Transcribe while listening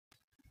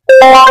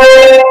All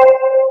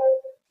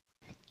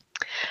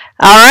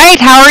right,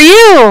 how are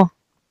you?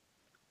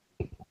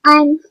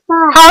 I'm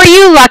fine. How are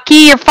you, Lucky?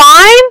 You're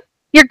fine?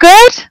 You're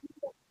good?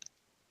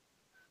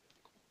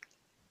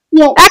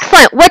 Yes.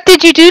 Excellent. What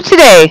did you do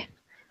today?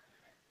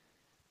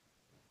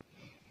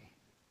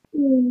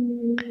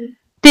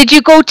 Did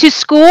you go to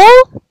school?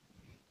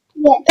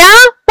 Yes. Yeah?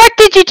 What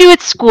did you do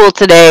at school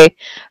today,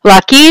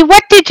 Lucky?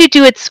 What did you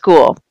do at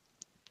school?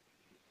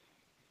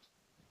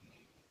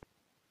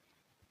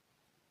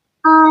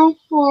 I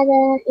had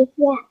an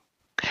exam.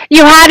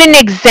 You had an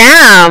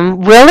exam.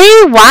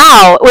 Really?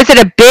 Wow. Was it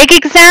a big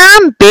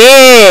exam?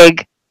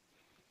 Big.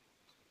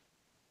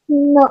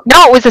 No.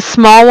 No, it was a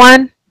small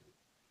one.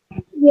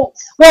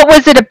 Yes. What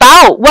was it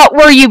about? What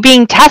were you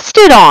being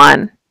tested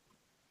on?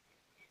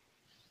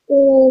 It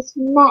is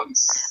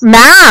math.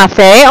 Math,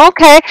 eh?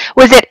 Okay.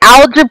 Was it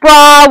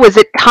algebra? Was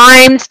it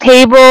times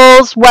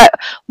tables?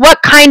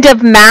 What kind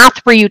of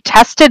math were you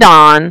tested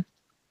on?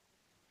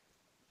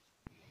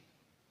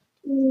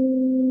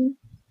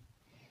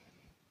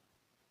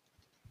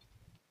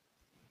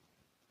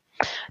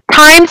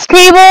 Times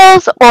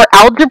tables or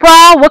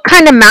algebra? What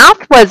kind of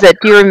math was it?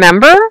 Do you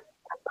remember?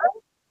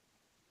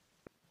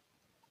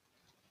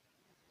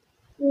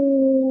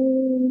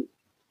 The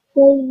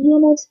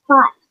unit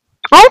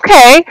 5.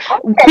 Okay.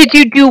 Did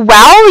you do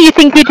well? You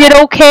think you did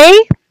okay?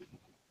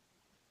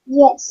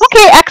 Yes.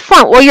 Okay,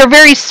 excellent. Well, you're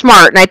very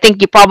smart, and I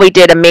think you probably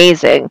did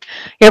amazing.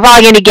 You're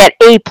probably going to get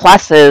A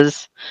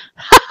pluses.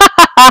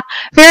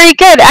 Very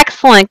good.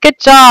 Excellent. Good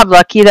job,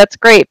 Lucky. That's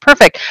great.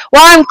 Perfect.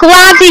 Well, I'm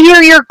glad to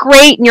hear you're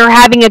great and you're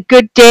having a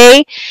good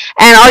day.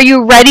 And are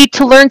you ready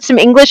to learn some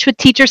English with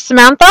teacher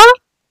Samantha?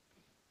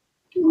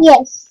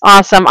 Yes.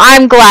 Awesome.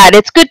 I'm glad.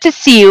 It's good to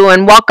see you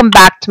and welcome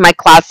back to my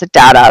class at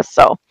DaDa.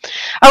 So,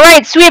 all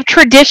right. So we have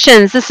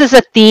traditions. This is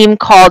a theme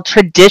called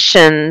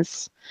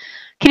traditions.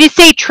 Can you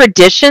say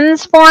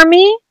traditions for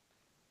me?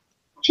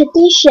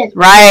 Tradition.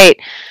 Right.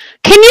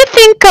 Can you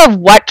think of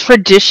what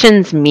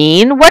traditions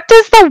mean? What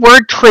does the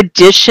word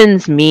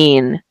traditions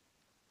mean?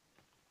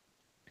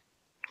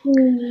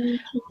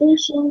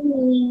 Tradition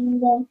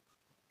means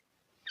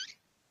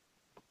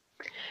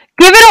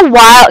Give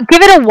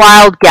it a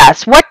wild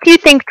guess. What do you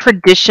think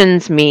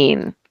traditions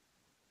mean?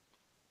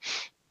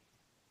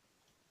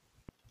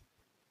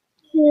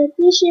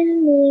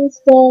 tradition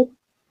means that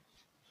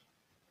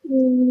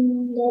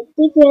the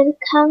different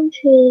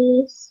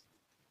countries'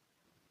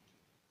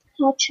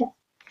 culture.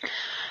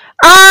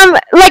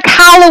 Like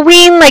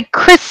Halloween, like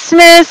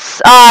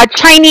Christmas,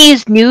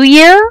 Chinese New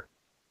Year,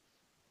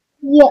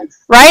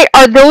 Yes. right?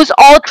 Are those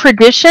all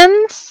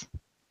traditions?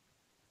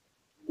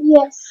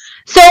 Yes.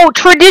 So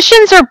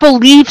traditions are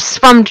beliefs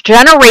from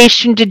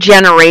generation to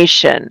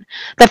generation.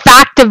 The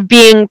fact of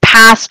being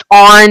passed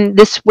on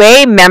this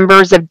way,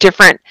 members of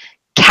different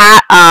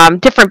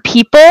different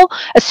people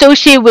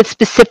associated with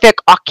specific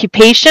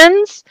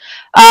occupations,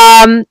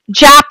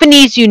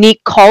 Japanese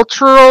unique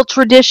cultural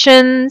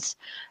traditions,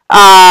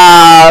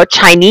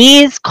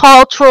 Chinese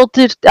cultural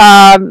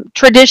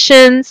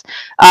traditions.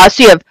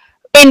 So you have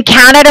in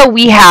Canada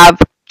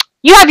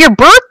you have your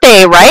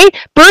birthday, right?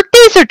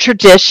 Birthdays are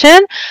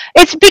tradition.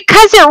 It's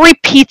because it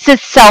repeats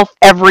itself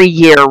every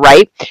year,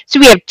 right? So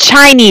we have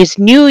Chinese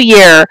New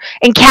Year.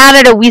 In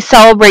Canada, we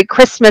celebrate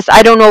Christmas.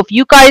 I don't know if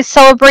you guys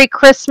celebrate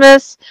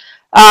Christmas.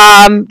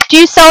 Do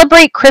you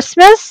celebrate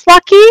Christmas,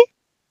 Lucky?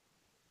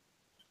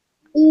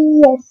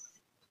 Yes.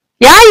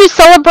 Yeah, you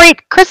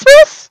celebrate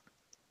Christmas?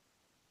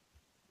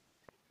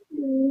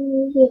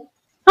 Yes.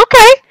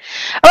 Okay.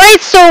 All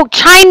right, so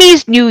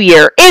Chinese New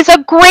Year is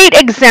a great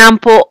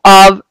example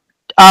of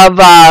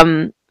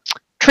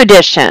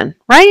tradition,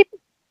 right?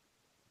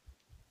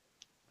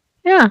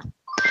 Yeah.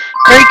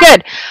 Very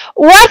good.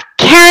 What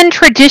can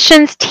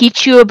traditions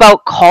teach you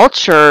about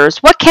cultures?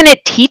 What can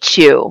it teach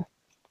you?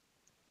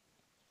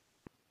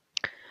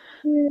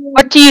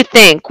 What do you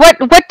think? What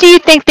do you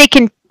think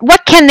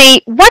what can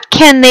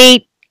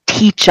they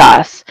teach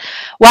us?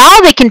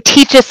 Well, they can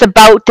teach us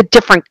about the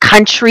different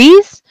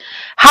countries,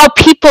 how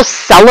people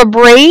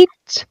celebrate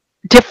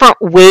different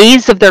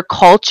ways of their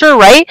culture,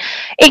 right?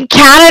 In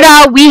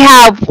Canada, we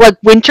have like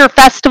winter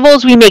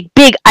festivals. We make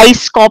big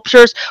ice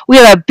sculptures. We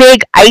have a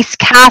big ice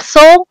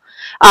castle.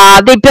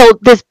 They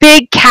built this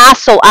big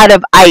castle out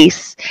of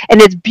ice, and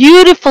it's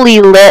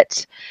beautifully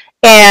lit.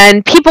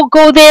 And people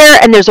go there,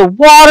 and there's a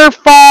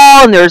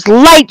waterfall, and there's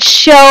light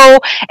show,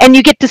 and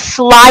you get to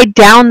slide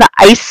down the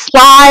ice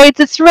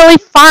slides. It's really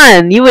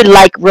fun. You would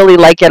really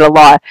like it a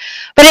lot.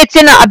 But it's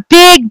in a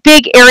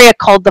big area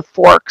called the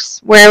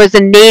Forks, where it was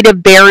a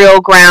native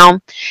burial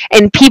ground,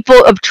 and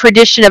people of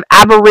tradition of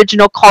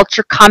Aboriginal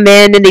culture come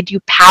in and they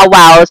do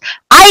powwows.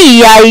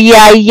 Ay, ay,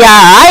 ay,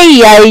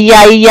 ay, ay,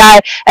 ay, ay,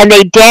 and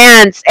they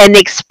dance and they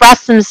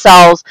express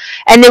themselves,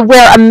 and they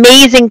wear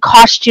amazing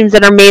costumes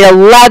that are made of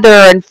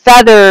leather and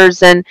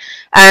feathers, and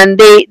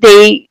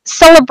they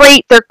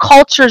celebrate their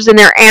cultures and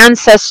their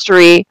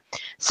ancestry.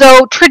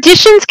 So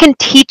traditions can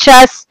teach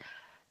us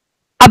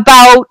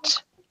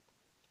about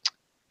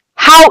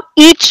how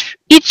each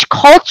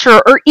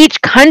culture or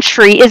each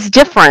country is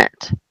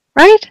different,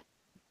 right?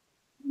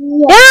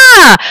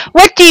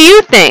 do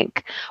you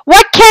think?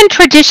 What can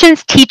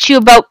traditions teach you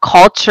about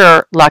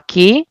culture,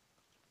 Lucky?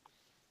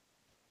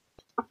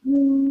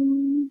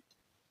 Mm,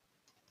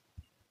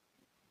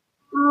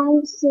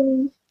 I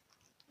think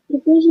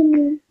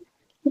tradition,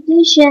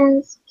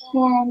 traditions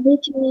can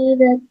teach me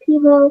that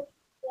people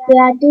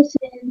wear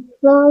different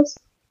clothes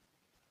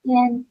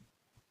and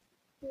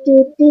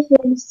do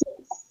different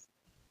things.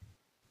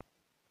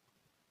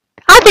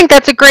 I think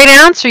that's a great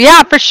answer.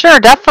 Yeah, for sure,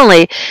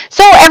 definitely.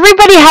 So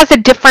everybody has a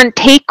different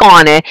take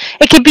on it.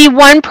 It could be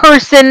one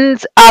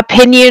person's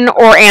opinion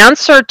or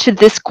answer to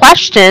this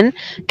question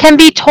can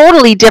be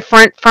totally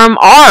different from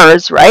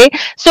ours, right?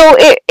 So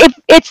if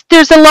it's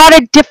there's a lot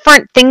of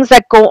different things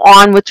that go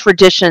on with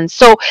traditions.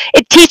 So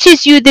it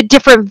teaches you the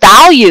different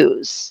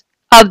values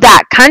of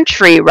that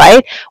country,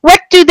 right?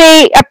 What do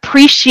they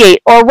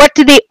appreciate or what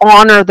do they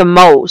honor the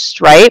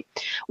most, right?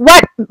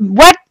 What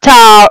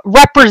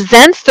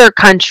represents their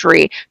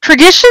country.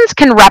 Traditions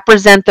can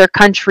represent their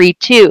country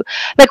too.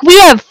 Like we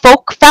have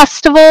folk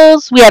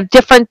festivals, we have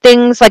different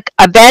things like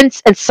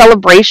events and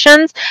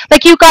celebrations.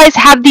 Like you guys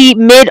have the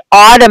Mid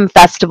Autumn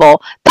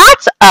Festival.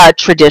 That's a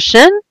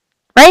tradition,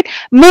 right?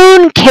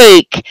 Moon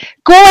cake,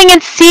 going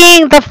and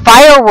seeing the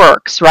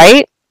fireworks,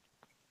 right?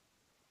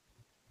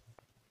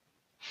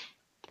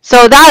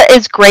 So that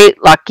is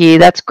great, Lucky.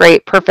 That's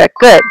great. Perfect.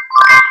 Good.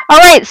 All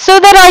right. So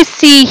that I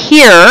see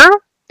here,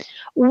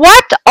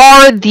 what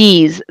are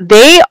these?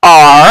 They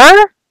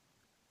are,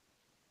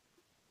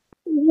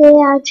 They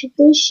are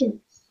traditions.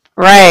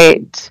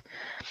 right.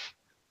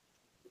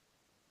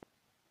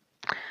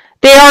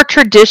 They are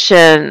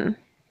tradition.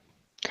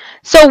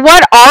 So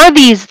what are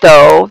these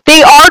though?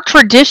 They are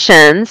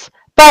traditions,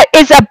 but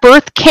is a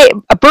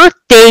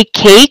birthday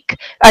cake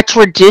a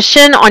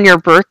tradition on your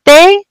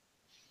birthday?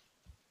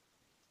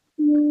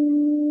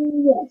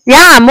 Yes.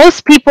 Yeah,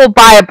 most people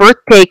buy a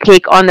birthday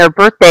cake on their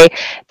birthday.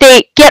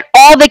 They get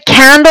all the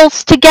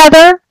candles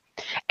together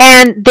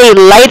and they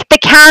light the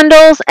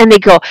candles and they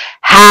go,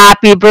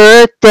 happy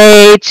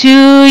birthday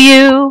to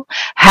you,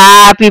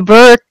 happy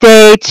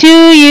birthday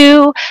to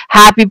you,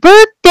 happy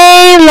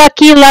birthday,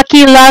 lucky,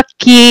 lucky,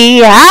 lucky,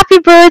 happy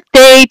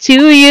birthday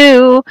to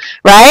you,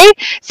 right?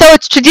 So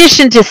it's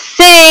tradition to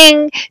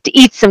sing, to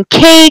eat some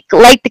cake,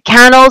 light the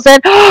candles,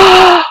 and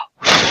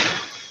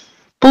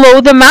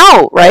blow them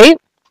out, right?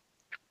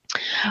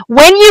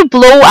 When you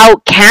blow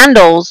out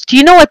candles, do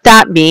you know what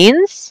that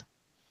means?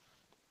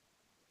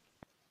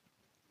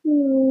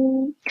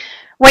 Mm,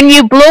 When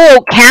you blow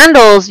out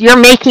candles, you're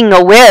making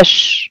a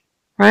wish,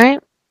 right?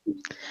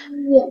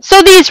 yes.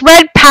 So these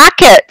red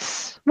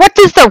packets, what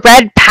does the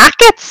red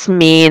packets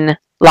mean,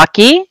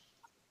 Lucky?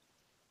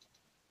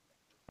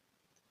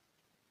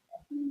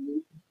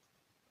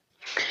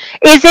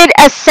 Is it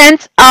a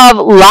sense of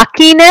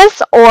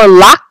luckiness or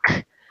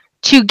luck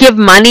to give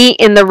money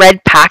in the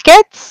red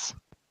packets?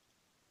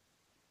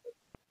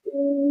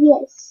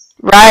 Yes.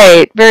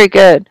 Right, very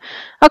good.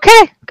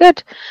 Okay,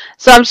 good.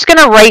 So I'm just going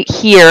to write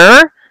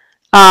here.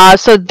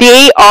 So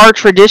they are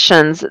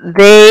traditions.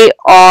 They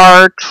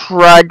are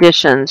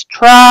traditions.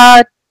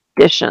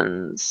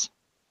 Traditions.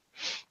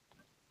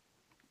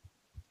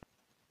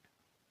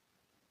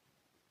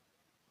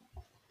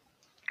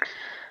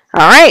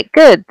 All right,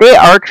 good. They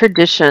are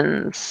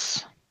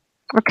traditions.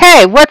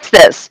 Okay, what's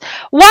this?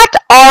 What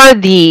are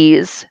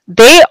these?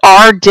 They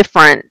are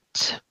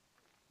different.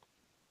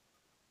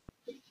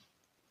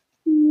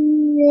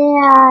 They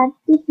are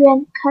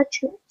different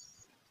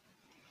cultures.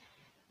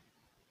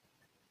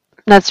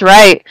 That's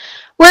right.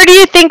 Where do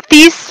you think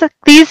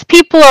these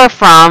people are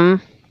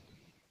from?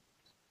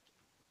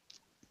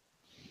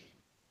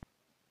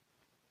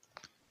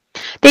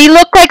 They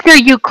look like they're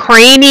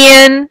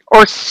Ukrainian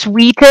or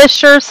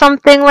Swedish or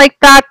something like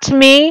that to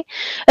me.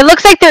 It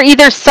looks like they're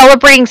either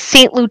celebrating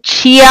St.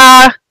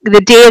 Lucia,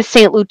 the day of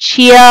St.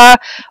 Lucia,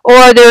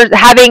 or they're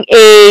having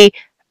a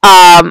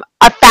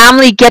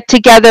family get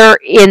together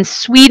in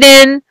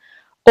Sweden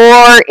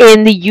or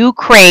in the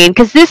Ukraine,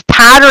 because this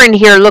pattern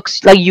here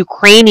looks like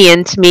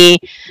Ukrainian to me,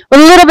 with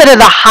a little bit of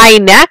the high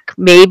neck,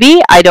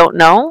 maybe, I don't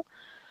know.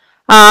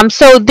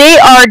 So they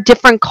are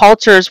different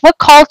cultures. What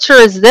culture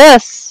is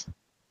this?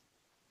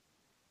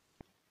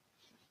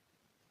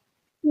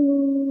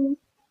 Mm,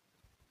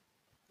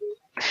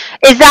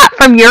 Is that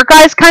from your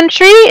guys'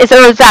 country?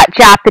 Or is that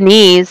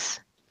Japanese?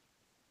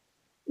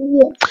 It's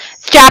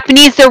yes.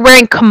 Japanese. They're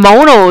wearing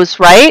kimonos,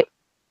 right?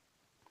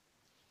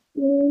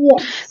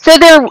 Yes. So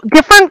they're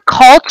different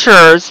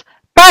cultures,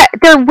 but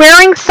they're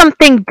wearing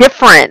something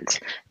different.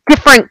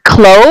 Different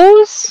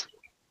clothes.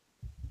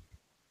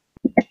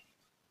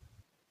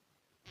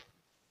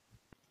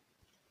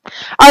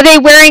 Are they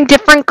wearing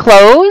different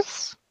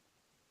clothes?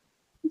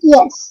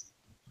 Yes.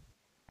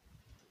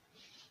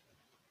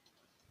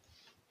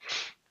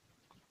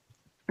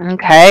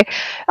 Okay.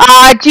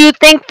 Do you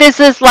think this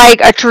is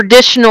like a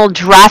traditional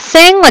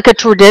dressing, like a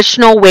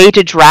traditional way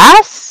to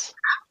dress?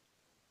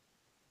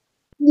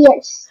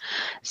 Yes.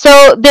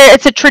 So there,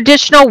 it's a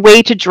traditional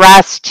way to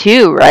dress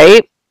too,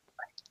 right?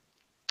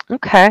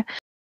 Okay.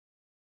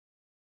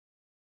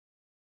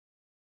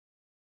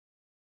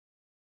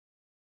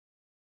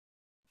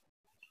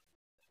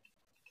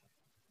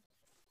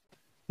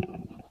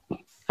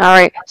 All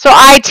right. So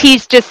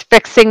IT's just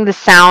fixing the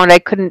sound. I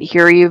couldn't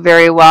hear you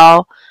very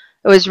well.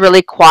 It was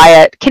really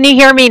quiet. Can you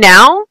hear me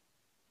now?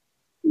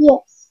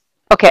 Yes.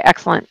 Okay,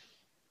 excellent.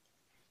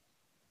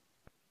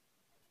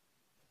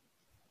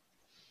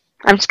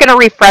 I'm just going to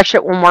refresh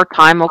it one more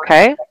time,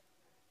 okay?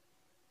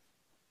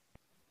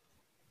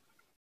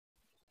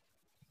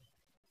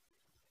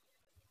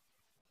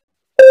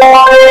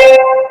 Right.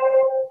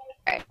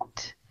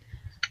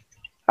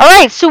 All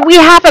right, so we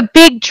have a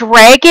big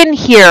dragon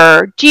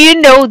here. Do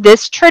you know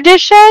this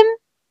tradition?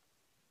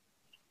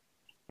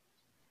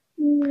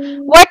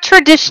 What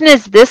tradition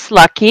is this,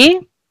 Lucky?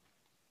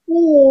 It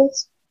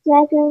is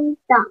dragon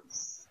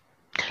dance.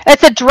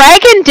 It's a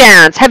dragon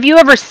dance. Have you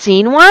ever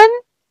seen one?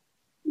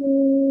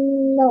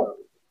 No.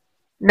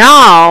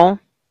 No.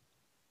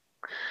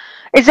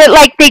 Is it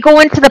like they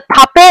go into the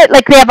puppet,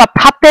 like they have a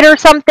puppet or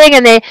something,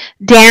 and they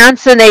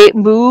dance and they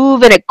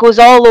move and it goes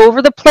all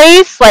over the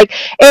place? Like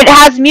it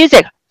has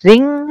music.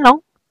 Zing,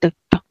 no, like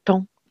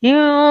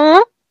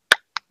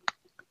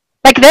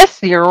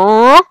this.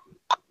 No,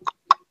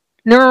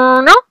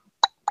 no,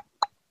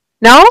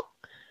 no.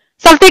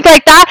 Something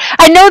like that.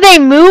 I know they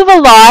move a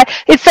lot.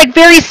 It's like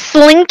very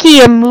slinky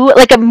and move,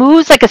 like it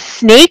moves like a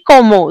snake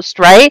almost,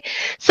 right?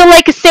 So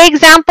like say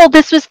example,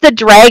 this was the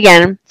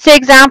dragon. Say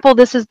example,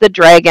 this is the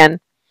dragon.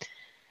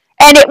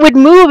 And it would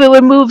move,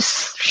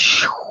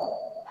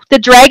 the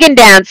dragon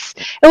dance.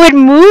 It would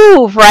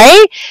move,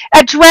 right?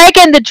 The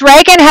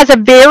dragon has a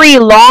very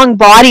long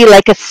body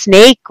like a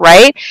snake,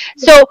 right?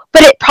 So,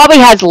 but it probably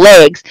has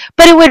legs,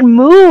 but it would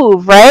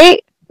move,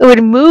 right? It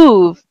would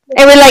move.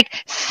 It would like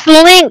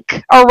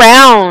slink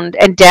around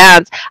and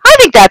dance. I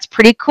think that's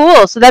pretty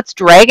cool. So that's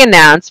dragon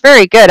dance.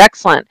 Very good.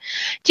 Excellent.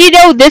 Do you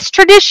know this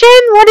tradition?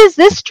 What is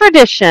this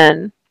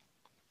tradition?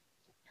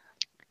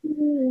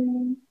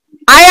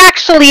 I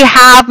actually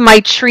have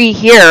my tree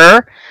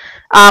here.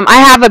 I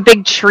have a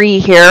big tree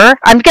here.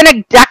 I'm going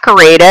to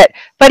decorate it,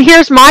 but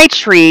here's my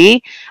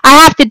tree. I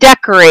have to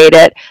decorate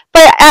it.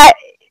 But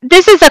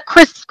this is a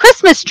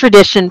Christmas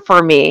tradition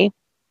for me.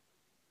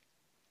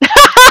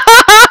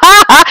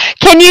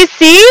 Can you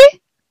see?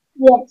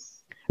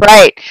 Yes.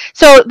 Right.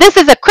 So this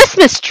is a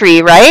Christmas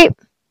tree, right?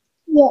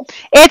 Yes.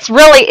 It's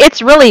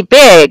really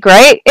big,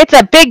 right? It's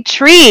a big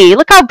tree.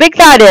 Look how big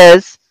that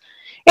is.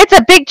 It's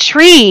a big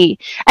tree,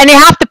 and you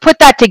have to put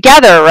that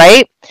together,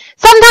 right?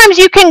 Sometimes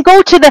you can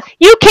go to the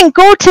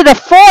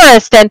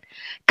forest and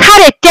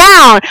cut it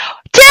down.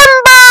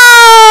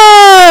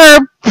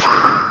 Timber!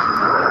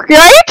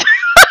 Right?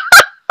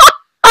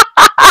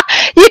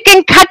 You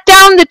can cut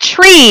down the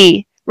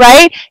tree,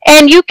 right?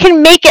 And you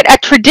can make it a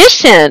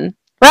tradition,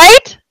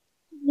 right?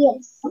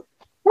 Yes.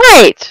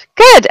 Right.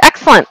 Good.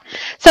 Excellent.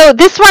 So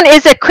this one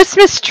is a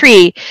Christmas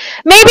tree.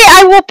 Maybe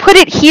I will put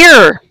it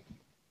here.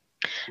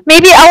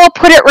 Maybe I will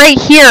put it right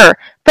here,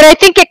 but I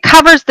think it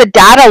covers the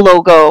DaDa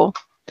logo.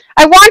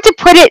 I want to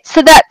put it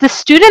so that the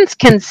students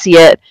can see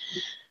it.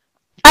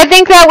 I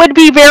think that would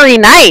be very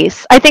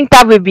nice. I think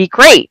that would be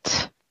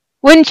great.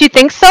 Wouldn't you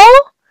think so?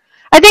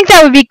 I think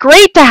that would be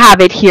great to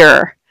have it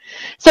here.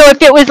 So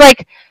if it was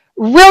like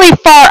really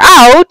far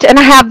out and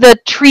I have the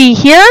tree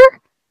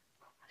here,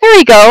 there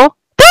we go.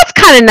 That's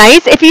kind of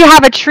nice. If you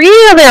have a tree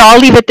there, I'll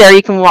leave it there.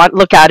 You can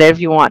look at it if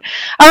you want.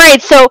 All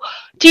right, so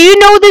do you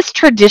know this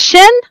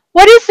tradition?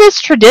 What is this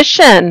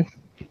tradition?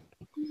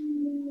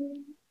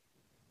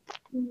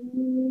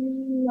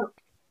 No.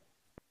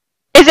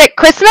 Is it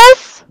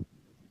Christmas?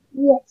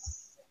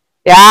 Yes.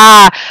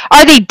 Yeah.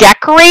 Are they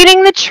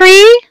decorating the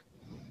tree?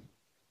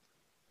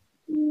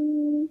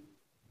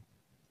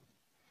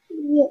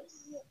 Yes.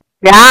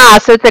 Yeah,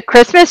 so it's a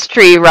Christmas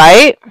tree,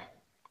 right?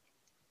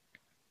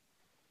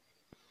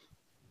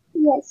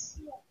 Yes.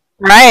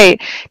 Right.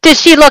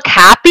 Does she look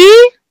happy?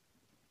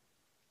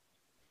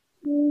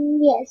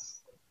 Yes.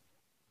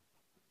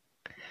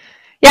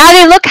 Yeah,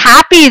 they look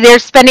happy. They're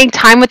spending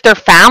time with their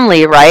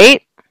family,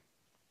 right?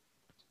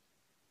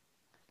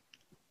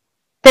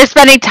 They're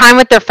spending time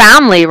with their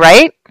family,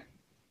 right?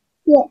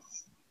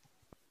 Yes.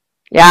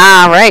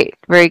 Yeah, right.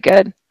 Very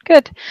good.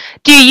 Good.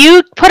 Do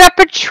you put up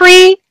a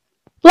tree,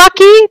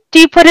 Lucky?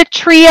 Do you put a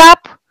tree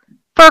up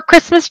for a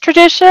Christmas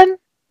tradition?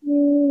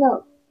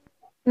 No.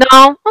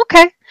 No?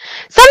 Okay.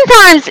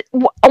 Sometimes,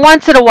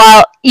 once in a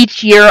while,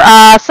 each year,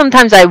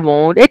 sometimes I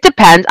won't. It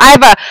depends. I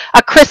have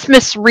a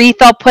Christmas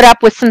wreath I'll put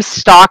up with some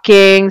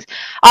stockings.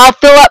 I'll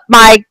fill up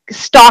my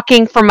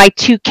stocking for my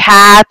 2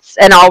 cats,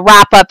 and I'll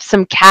wrap up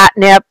some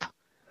catnip.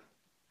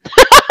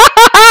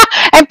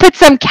 And put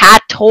some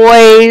cat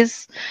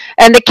toys,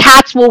 and the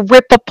cats will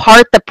rip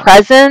apart the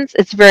presents.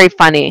 It's very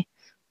funny.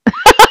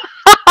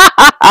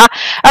 All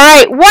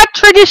right, what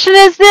tradition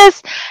is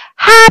this?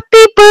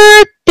 Happy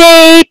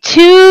birthday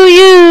to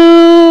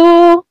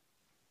you.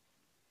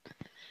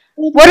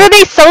 What are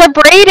they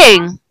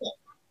celebrating?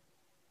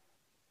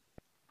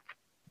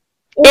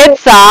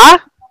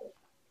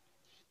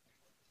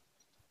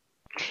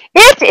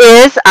 It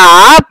is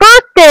a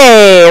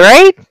birthday,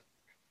 right?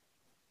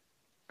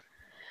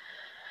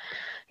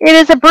 It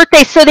is a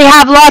birthday, so they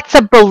have lots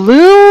of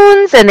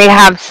balloons, and they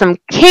have some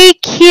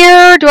cake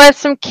here. Do I have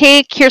some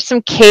cake? Here's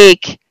some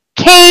cake.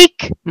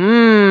 Cake,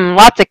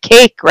 lots of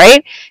cake,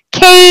 right?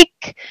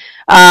 Cake,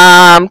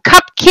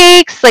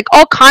 cupcakes, like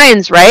all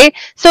kinds, right?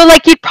 So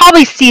like you'd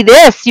probably see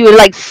this. You would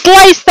like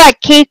slice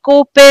that cake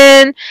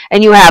open,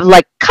 and you have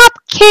like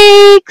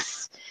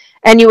cupcakes,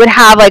 and you would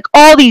have like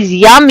all these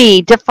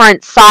yummy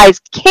different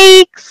sized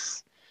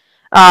cakes,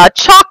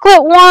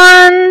 chocolate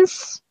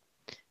ones,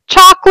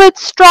 chocolate,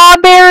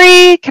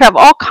 strawberry, could have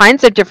all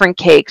kinds of different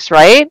cakes,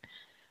 right?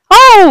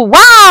 Oh,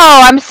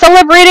 wow, I'm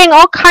celebrating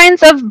all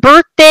kinds of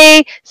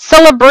birthday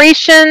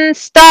celebration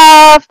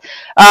stuff.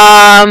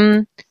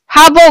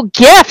 How about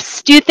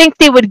gifts? Do you think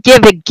they would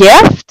give a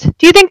gift?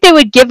 Do you think they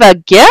would give a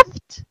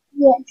gift?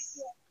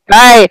 Yes.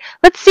 Right.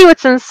 Let's see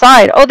what's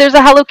inside. Oh, there's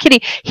a Hello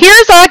Kitty.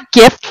 Here's a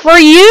gift for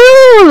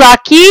you,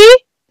 Lucky.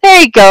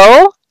 There you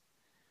go.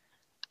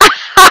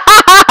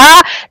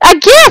 A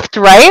gift,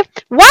 right?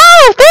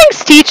 Wow,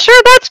 thanks, teacher.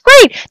 That's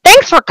great.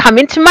 Thanks for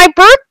coming to my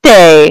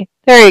birthday.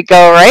 There you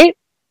go, right?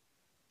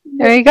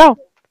 There you go.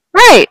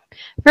 Right.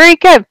 Very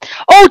good.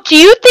 Oh, do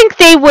you think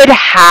they would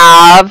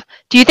have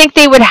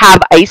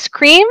ice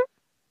cream?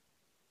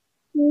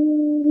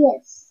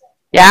 Yes.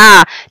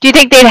 Yeah. Do you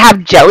think they'd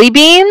have jelly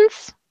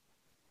beans?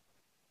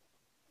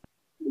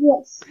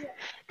 Yes.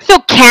 So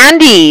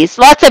candies,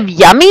 lots of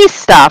yummy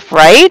stuff,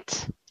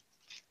 right?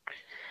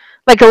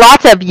 Like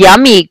lots of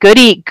yummy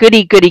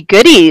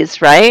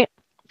goodies, right?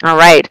 All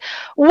right.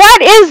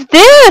 What is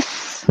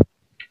this?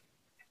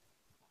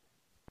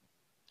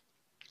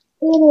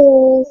 It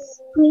is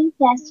Spring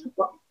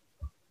Festival.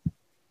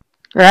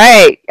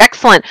 Right.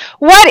 Excellent.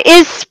 What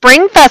is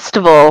Spring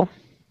Festival?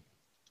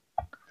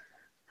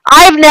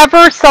 I've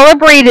never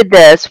celebrated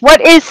this.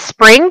 What is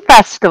Spring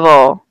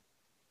Festival?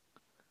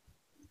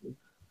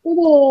 It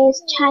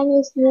is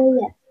Chinese New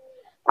Year.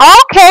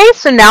 Okay,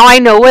 so now I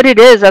know what it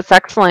is. That's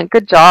excellent.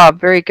 Good job.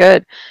 Very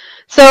good.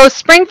 So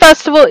Spring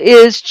Festival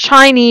is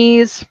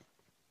Chinese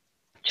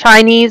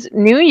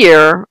New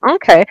Year.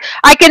 Okay.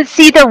 I can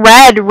see the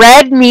red.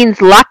 Red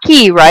means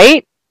lucky,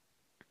 right?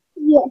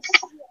 Yes.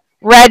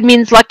 Red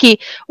means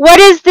lucky. What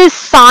is this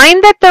sign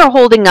that they're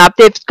holding up?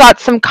 They've got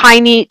some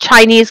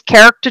Chinese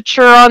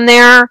caricature on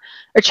there,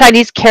 or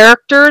Chinese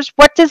characters.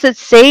 What does it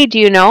say? Do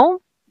you know?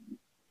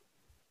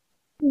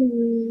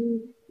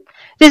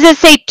 Does it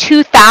say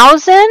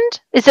 2000?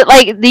 Is it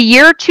like the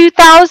year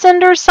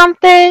 2000 or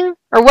something?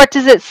 Or what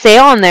does it say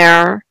on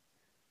there?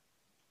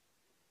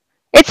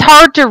 It's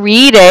hard to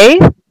read, eh?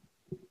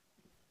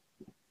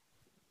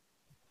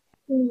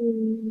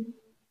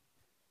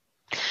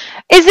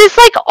 Is this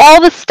like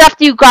all the stuff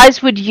that you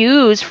guys would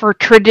use for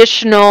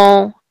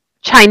traditional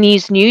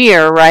Chinese New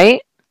Year,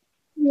 right?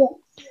 Yes.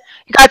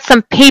 You got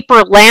some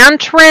paper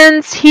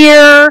lanterns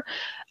here.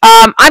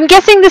 I'm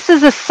guessing this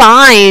is a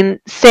sign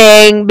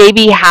saying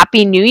maybe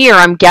Happy New Year,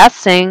 I'm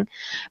guessing.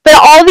 But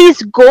all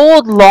these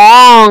gold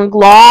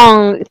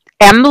long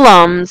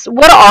emblems,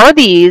 what are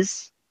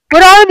these?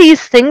 What are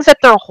these things that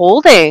they're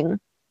holding?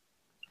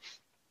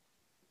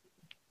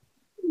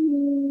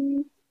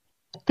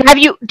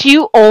 Do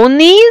you own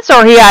these,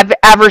 or have you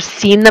ever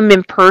seen them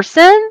in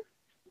person?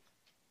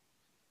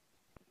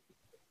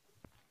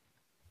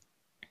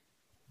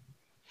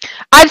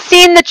 I've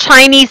seen the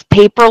Chinese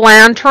paper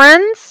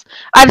lanterns.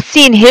 I've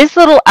seen his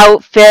little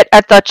outfit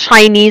at the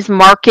Chinese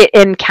market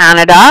in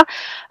Canada.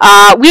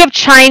 We have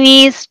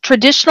Chinese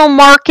traditional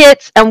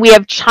markets, and we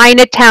have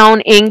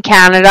Chinatown in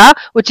Canada,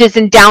 which is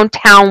in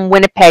downtown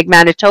Winnipeg,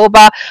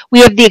 Manitoba.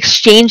 We have the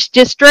Exchange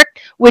District,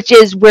 which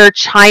is where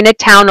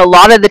Chinatown, a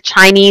lot of the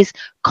Chinese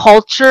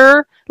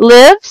culture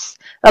lives.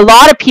 A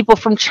lot of people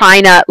from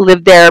China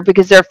live there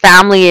because their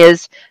family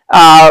is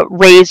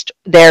raised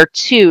there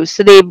too.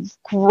 So they've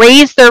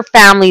raised their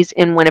families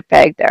in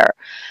Winnipeg there.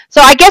 So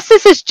I guess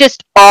this is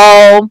just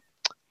all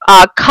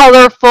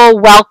colorful,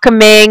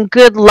 welcoming,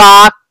 good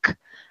luck.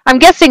 I'm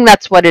guessing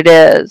that's what it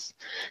is.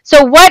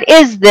 So what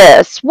is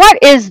this? What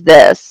is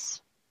this?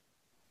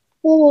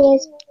 It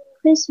is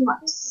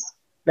Christmas.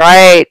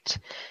 Right.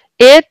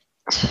 It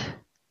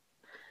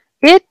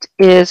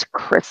is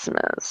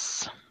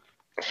Christmas.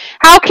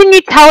 How can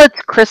you tell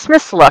it's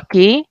Christmas,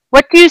 Lucky?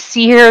 What do you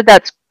see here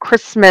that's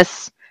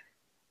Christmas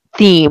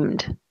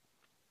themed?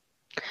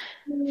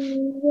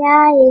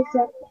 Yeah, it's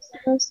a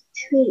Christmas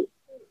tree.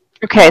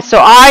 Okay, so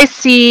I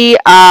see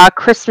a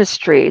Christmas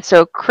tree.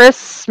 So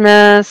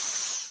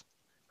Christmas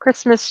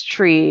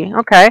tree.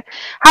 Okay.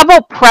 How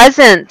about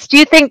presents? Do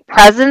you think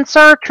presents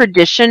are a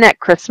tradition at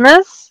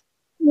Christmas?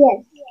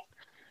 Yes.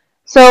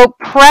 So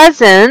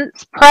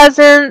presents are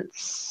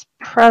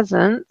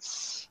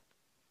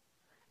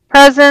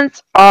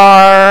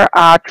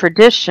a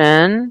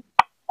tradition.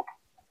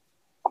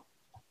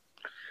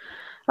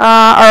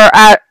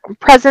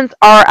 Presents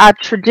are a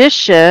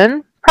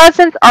tradition.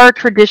 Presents are a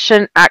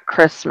tradition at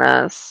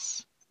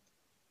Christmas.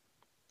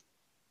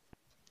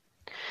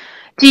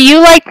 Do you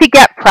like to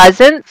get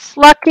presents,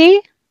 Lucky?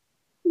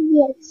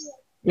 Yes.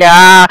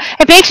 Yeah,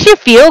 it makes you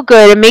feel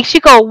good. It makes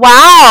you go,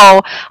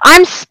 wow,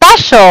 I'm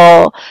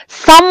special.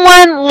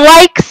 Someone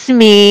likes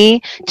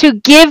me to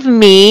give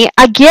me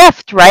a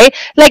gift, right?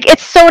 Like,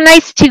 it's so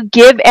nice to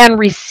give and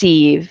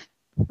receive,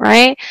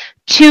 right?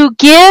 To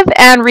give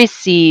and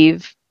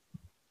receive.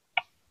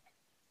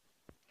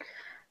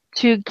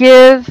 To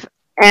give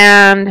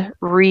and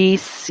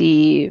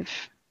receive.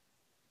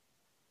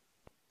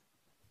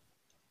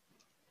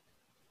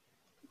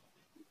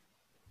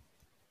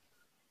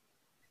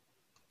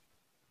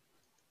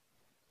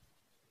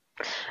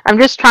 I'm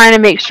just trying to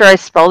make sure I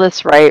spell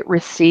this right.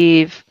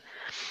 Receive.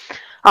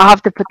 I'll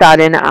have to put that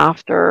in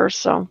after.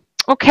 So,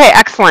 okay,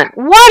 excellent.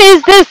 What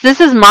is this?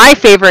 This is my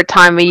favorite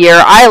time of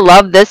year. I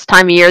love this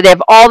time of year. They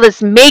have all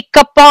this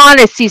makeup on.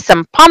 I see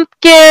some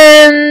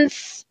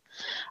pumpkins.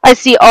 I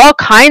see all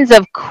kinds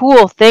of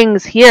cool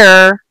things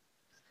here.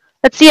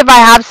 Let's see if I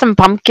have some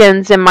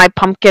pumpkins in my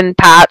pumpkin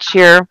patch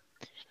here.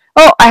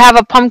 Oh, I have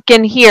a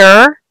pumpkin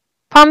here.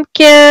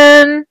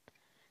 Pumpkin.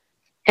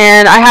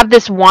 And I have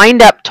this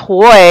wind-up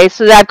toy.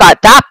 So I've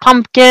got that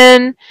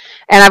pumpkin.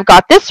 And I've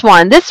got this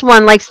one. This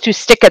one likes to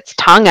stick its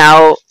tongue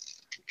out.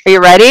 Are you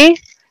ready?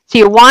 So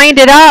you wind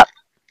it up,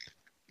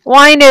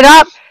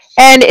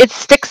 and it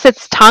sticks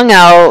its tongue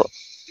out.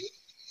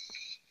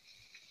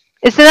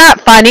 Isn't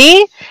that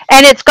funny?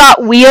 And it's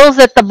got wheels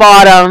at the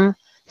bottom.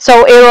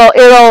 So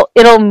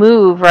it'll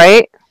move,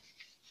 right?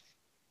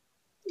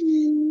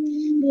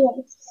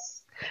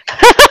 Yes.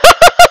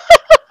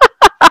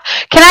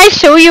 Can I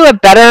show you a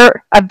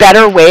better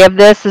way of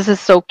this? This is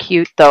so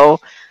cute though.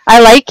 I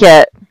like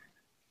it.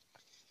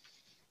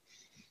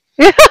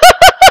 Whee!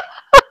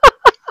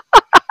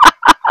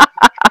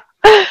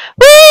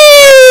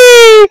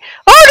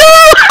 Oh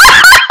no!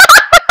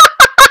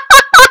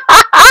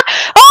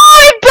 Oh,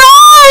 I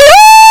died!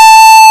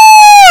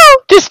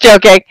 Just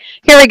joking.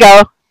 Here we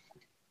go.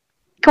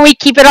 Can we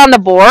keep it on the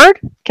board?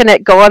 Can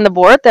it go on the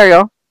board? There you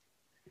go.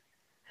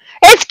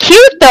 It's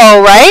cute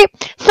though, right?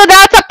 So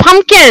that's a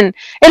pumpkin.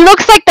 It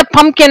looks like the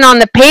pumpkin on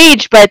the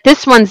page, but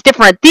this one's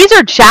different. These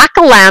are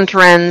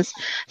jack-o'-lanterns.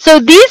 So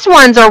these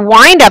ones are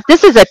wind up.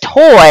 This is a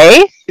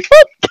toy.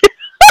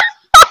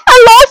 I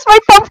lost my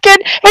pumpkin.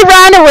 It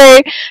ran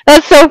away.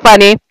 That's so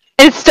funny.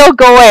 It's still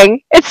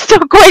going. It's still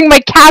going. My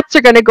cats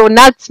are going to go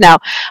nuts now.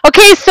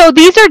 Okay, so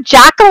these are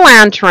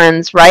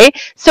jack-o'-lanterns, right?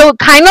 So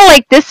kind of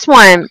like this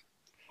one.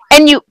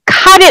 And you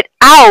cut it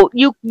out.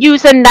 You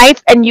use a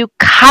knife and you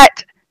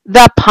cut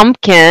the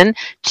pumpkin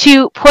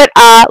to put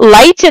a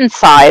light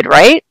inside,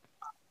 right?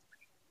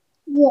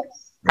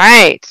 Yes.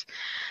 Right.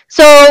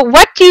 So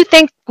what do you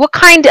think, what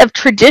kind of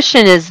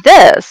tradition is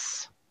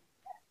this?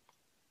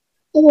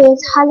 It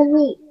is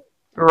Halloween.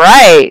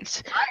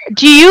 Right.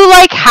 Do you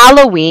like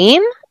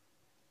Halloween?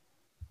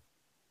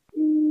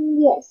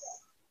 Yes.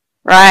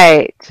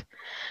 Right.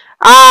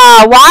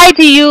 Why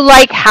do you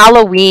like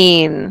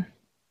Halloween?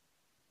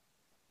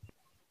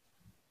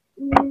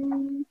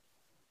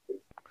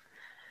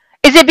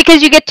 Is it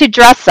because you get to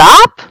dress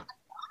up?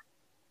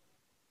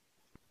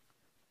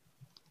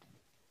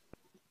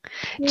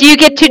 Do you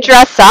get to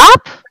dress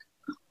up?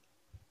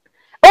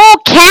 Oh,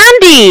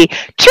 candy!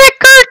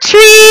 Trick or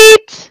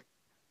treat!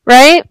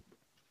 Right?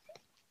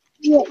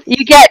 Yes.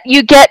 You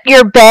get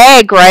your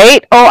bag,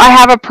 right? Oh, I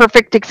have a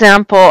perfect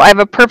example. I have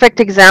a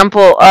perfect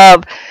example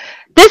of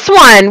this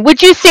one.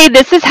 Would you say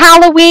this is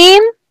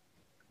Halloween?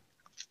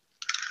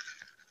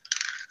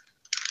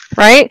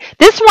 Right?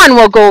 This one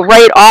will go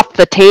right off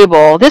the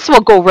table. This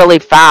will go really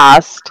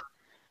fast.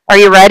 Are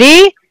you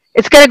ready?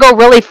 It's going to go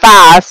really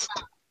fast.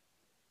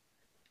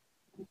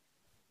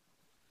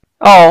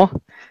 Oh,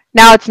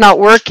 now it's not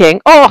working.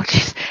 Oh,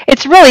 geez,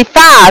 it's really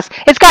fast.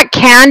 It's got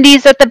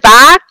candies at the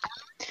back,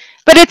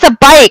 but it's a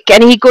bike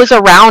and he goes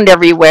around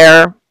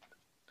everywhere.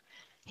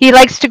 He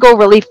likes to go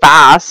really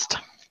fast.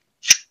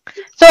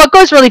 So it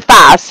goes really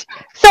fast.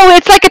 So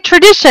it's like a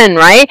tradition,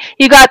 right?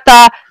 You got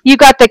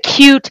the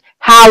cute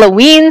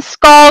Halloween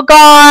skull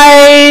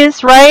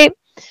guys, right?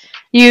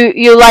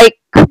 You like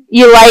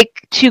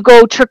to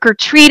go trick or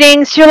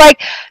treating. So you're like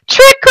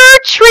trick or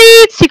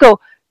treats. You go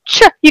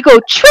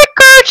trick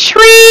or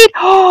treat.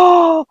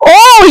 Oh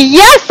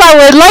yes, I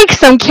would like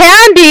some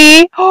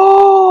candy.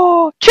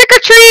 Oh, trick or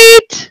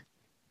treat.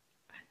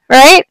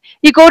 Right?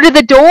 You go to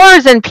the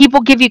doors and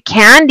people give you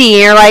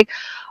candy. You're like,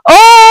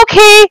 oh,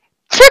 okay,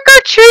 trick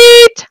or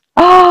treat.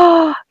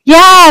 Oh,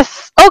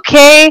 yes.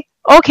 Okay.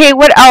 Okay,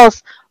 what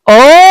else?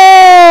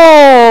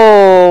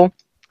 Oh.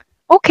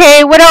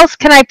 Okay, what else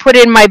can I put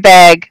in my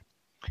bag?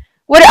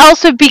 What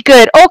else would be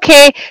good?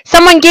 Okay,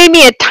 someone gave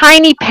me a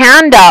tiny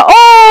panda.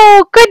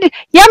 Oh, good.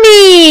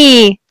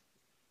 Yummy.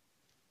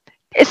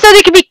 So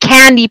they could be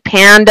candy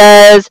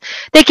pandas.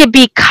 They could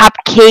be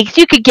cupcakes.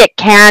 You could get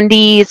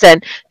candies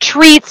and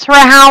treats for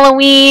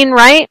Halloween,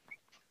 right?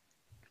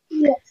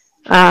 Yes.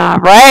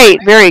 Right.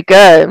 Very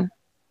good.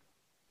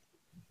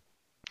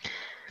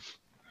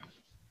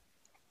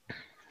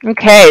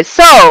 Okay,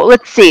 so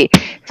let's see.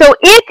 So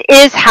it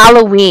is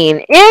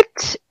Halloween.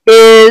 It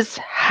is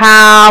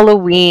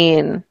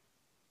Halloween.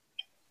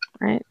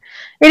 Right?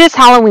 It is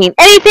Halloween.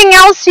 Anything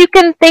else you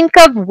can think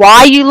of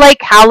why you like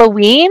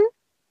Halloween?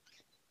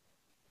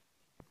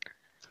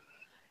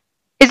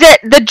 Is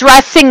it the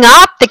dressing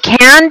up, the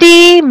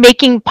candy,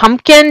 making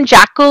pumpkin,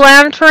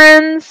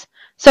 jack-o'-lanterns?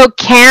 So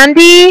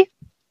candy,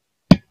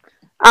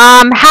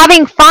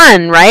 Having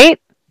fun, right?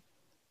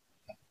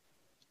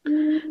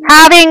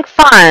 Having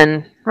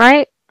fun,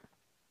 right?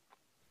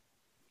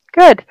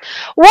 Good.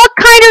 What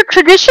kind of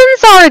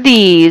traditions are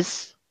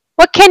these?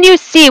 What can you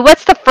see?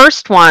 What's the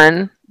first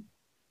one?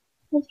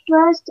 The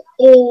first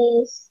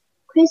is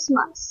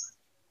Christmas.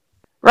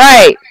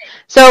 Right.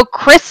 So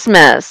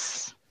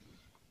Christmas.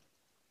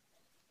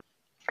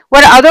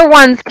 What other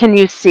ones can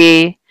you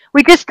see?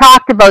 We just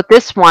talked about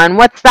this one.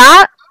 What's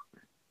that?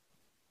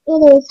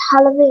 It is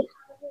Halloween.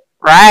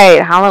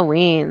 Right,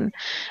 Halloween.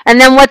 And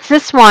then what's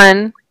this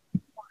one?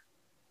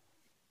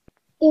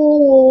 It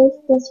is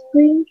the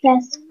Spring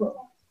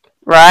Festival.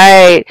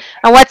 Right.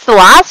 And what's the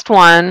last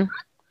one?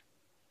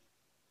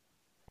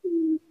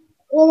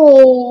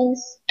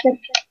 It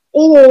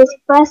is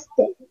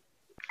birthday.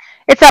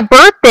 It's a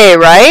birthday,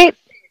 right?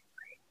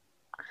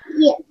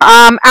 Yes.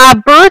 A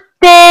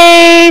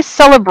birthday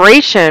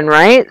celebration,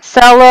 right?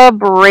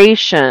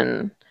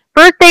 Celebration.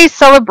 Birthday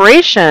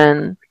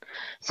celebration.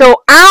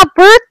 So a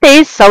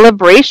birthday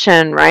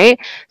celebration, right?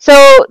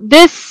 So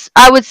this,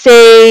 I would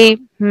say,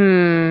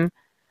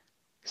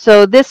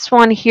 so this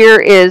one here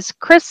is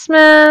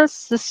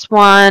Christmas. This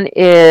one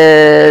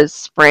is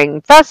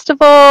Spring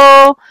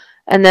Festival.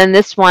 And then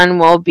this one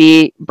will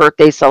be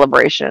birthday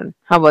celebration.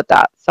 How about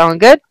that? Sound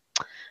good?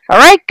 All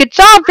right, good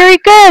job. Very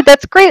good.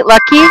 That's great,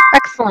 Lucky.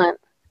 Excellent.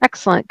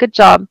 Excellent. Good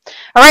job.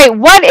 All right,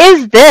 what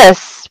is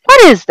this?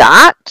 What is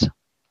that? It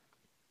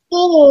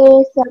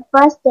is a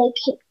birthday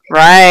cake.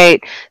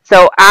 Right.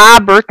 So,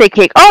 birthday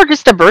cake. Oh,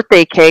 just a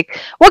birthday cake.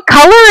 What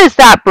color is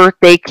that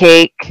birthday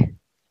cake?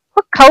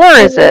 What color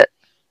is it?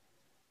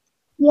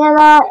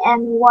 Yellow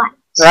and white.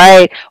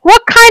 Right.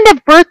 What kind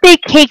of birthday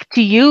cake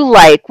do you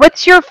like?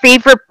 What's your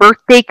favorite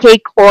birthday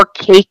cake or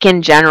cake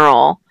in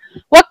general?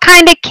 What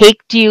kind of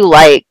cake do you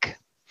like?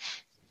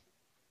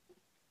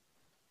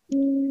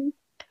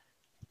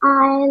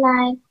 I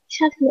like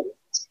chocolate.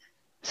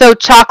 So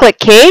chocolate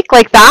cake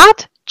like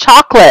that?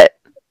 Chocolate.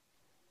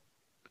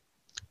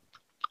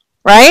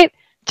 Right?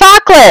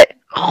 Chocolate.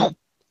 Do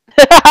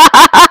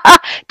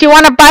you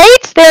want a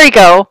bite? There you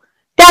go.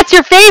 That's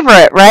your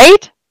favorite,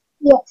 right?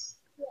 Yes.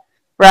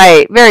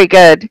 Right. Very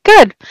good.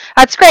 Good.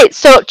 That's great.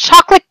 So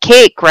chocolate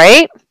cake,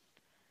 right?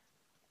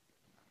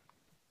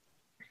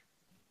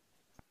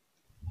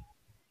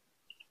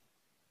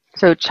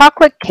 So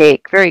chocolate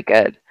cake. Very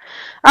good.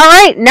 All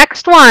right.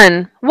 Next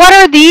one. What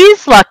are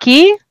these,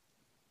 Lucky?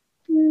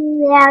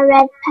 They are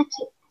red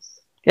packets.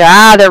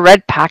 Yeah, they're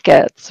red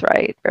packets.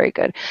 Right. Very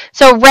good.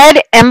 So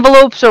red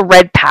envelopes or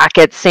red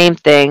packets, same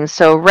thing.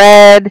 So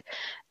red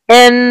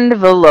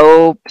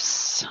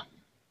envelopes.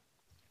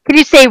 Could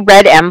you say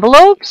red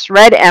envelopes?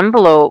 Red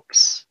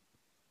envelopes.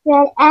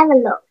 Red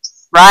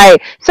envelopes.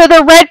 Right. So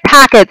the red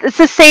packets, it's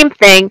the same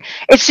thing.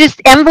 It's just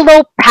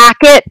envelope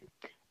packet.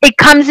 It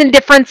comes in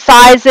different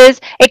sizes.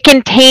 It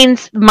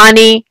contains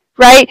money,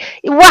 right?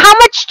 Well, how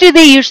much do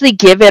they usually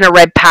give in a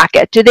red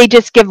packet? Do they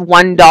just give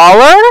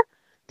 $1?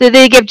 Do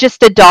they give just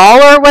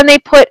 $1 when they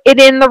put it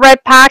in the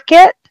red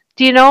packet?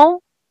 Do you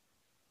know?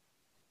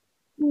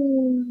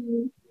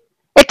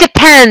 It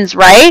depends,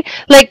 right?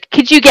 Like,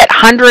 could you get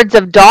hundreds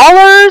of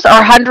dollars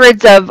or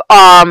hundreds of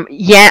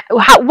yen?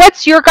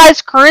 What's your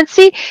guys'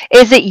 currency?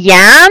 Is it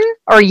yan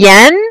or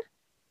yen?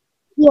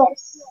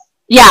 Yes.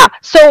 Yeah.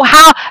 So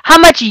how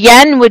much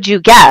yen would you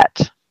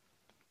get?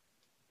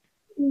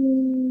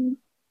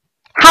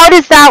 How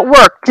does that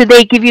work? Do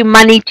they give you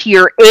money to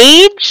your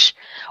age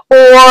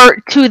or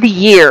to the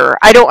year?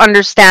 I don't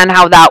understand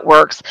how that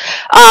works.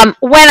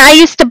 When I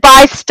used to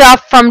buy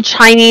stuff from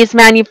Chinese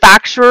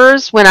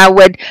manufacturers, when I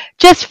would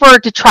just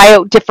to try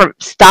out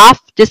different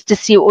stuff, just to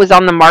see what was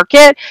on the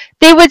market,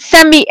 they would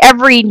send me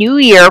every New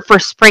Year for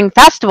Spring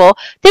Festival.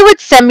 They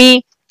would send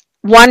me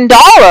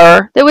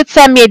 $1. They would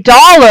send me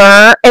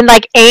 $1 in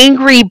like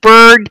Angry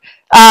Bird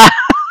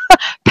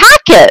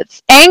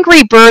packets,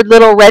 Angry Bird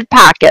little red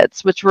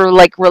packets, which were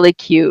like really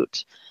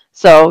cute.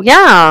 So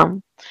yeah.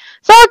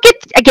 So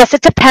I guess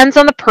it depends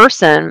on the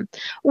person.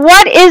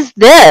 What is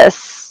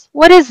this?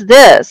 What is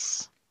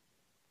this?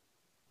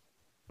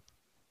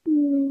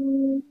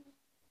 It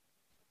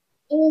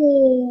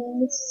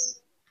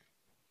is.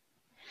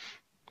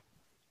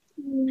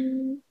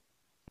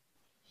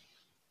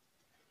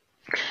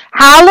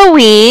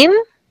 Halloween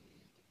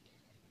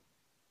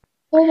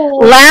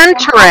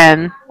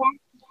lantern.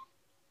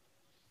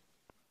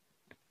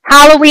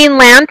 Halloween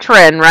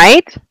lantern,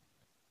 right?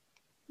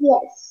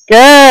 Yes.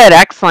 Good,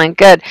 excellent,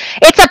 good.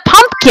 It's a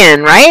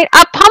pumpkin, right?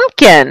 A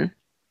pumpkin.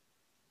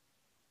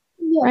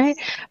 Yes. Right?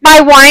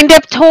 My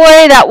wind-up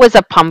toy, that was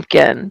a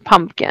pumpkin.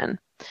 Pumpkin.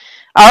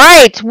 All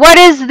right, what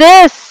is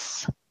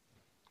this?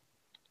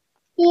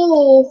 It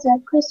is a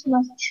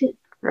Christmas tree.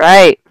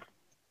 Right.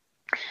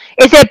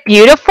 Is it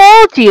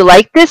beautiful? Do you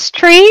like this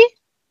tree?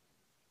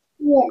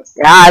 Yes.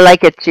 Yeah, I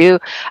like it too.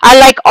 I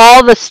like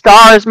all the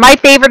stars. My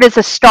favorite is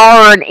a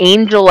star or an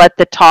angel at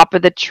the top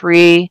of the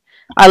tree.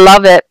 I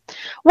love it.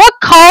 What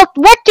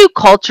do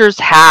cultures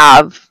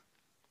have?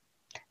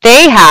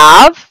 They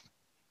have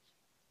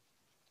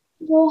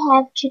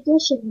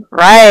tradition.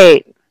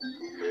 right.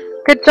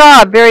 Good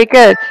job. Very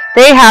good.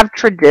 They have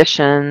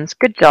traditions.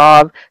 Good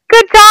job.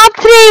 Good job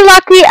today,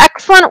 Lucky.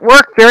 Excellent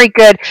work. Very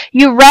good.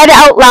 You read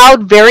out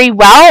loud very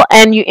well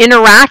and you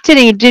interacted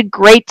and you did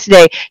great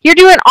today. You're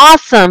doing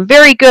awesome.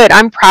 Very good.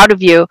 I'm proud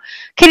of you.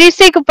 Can you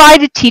say goodbye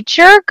to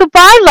teacher?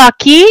 Goodbye,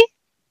 Lucky.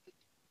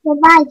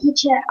 Goodbye,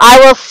 teacher. I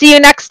will see you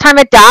next time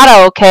at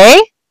DaDa, okay?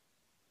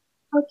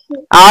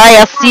 Okay. All right.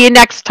 I'll see you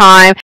next time.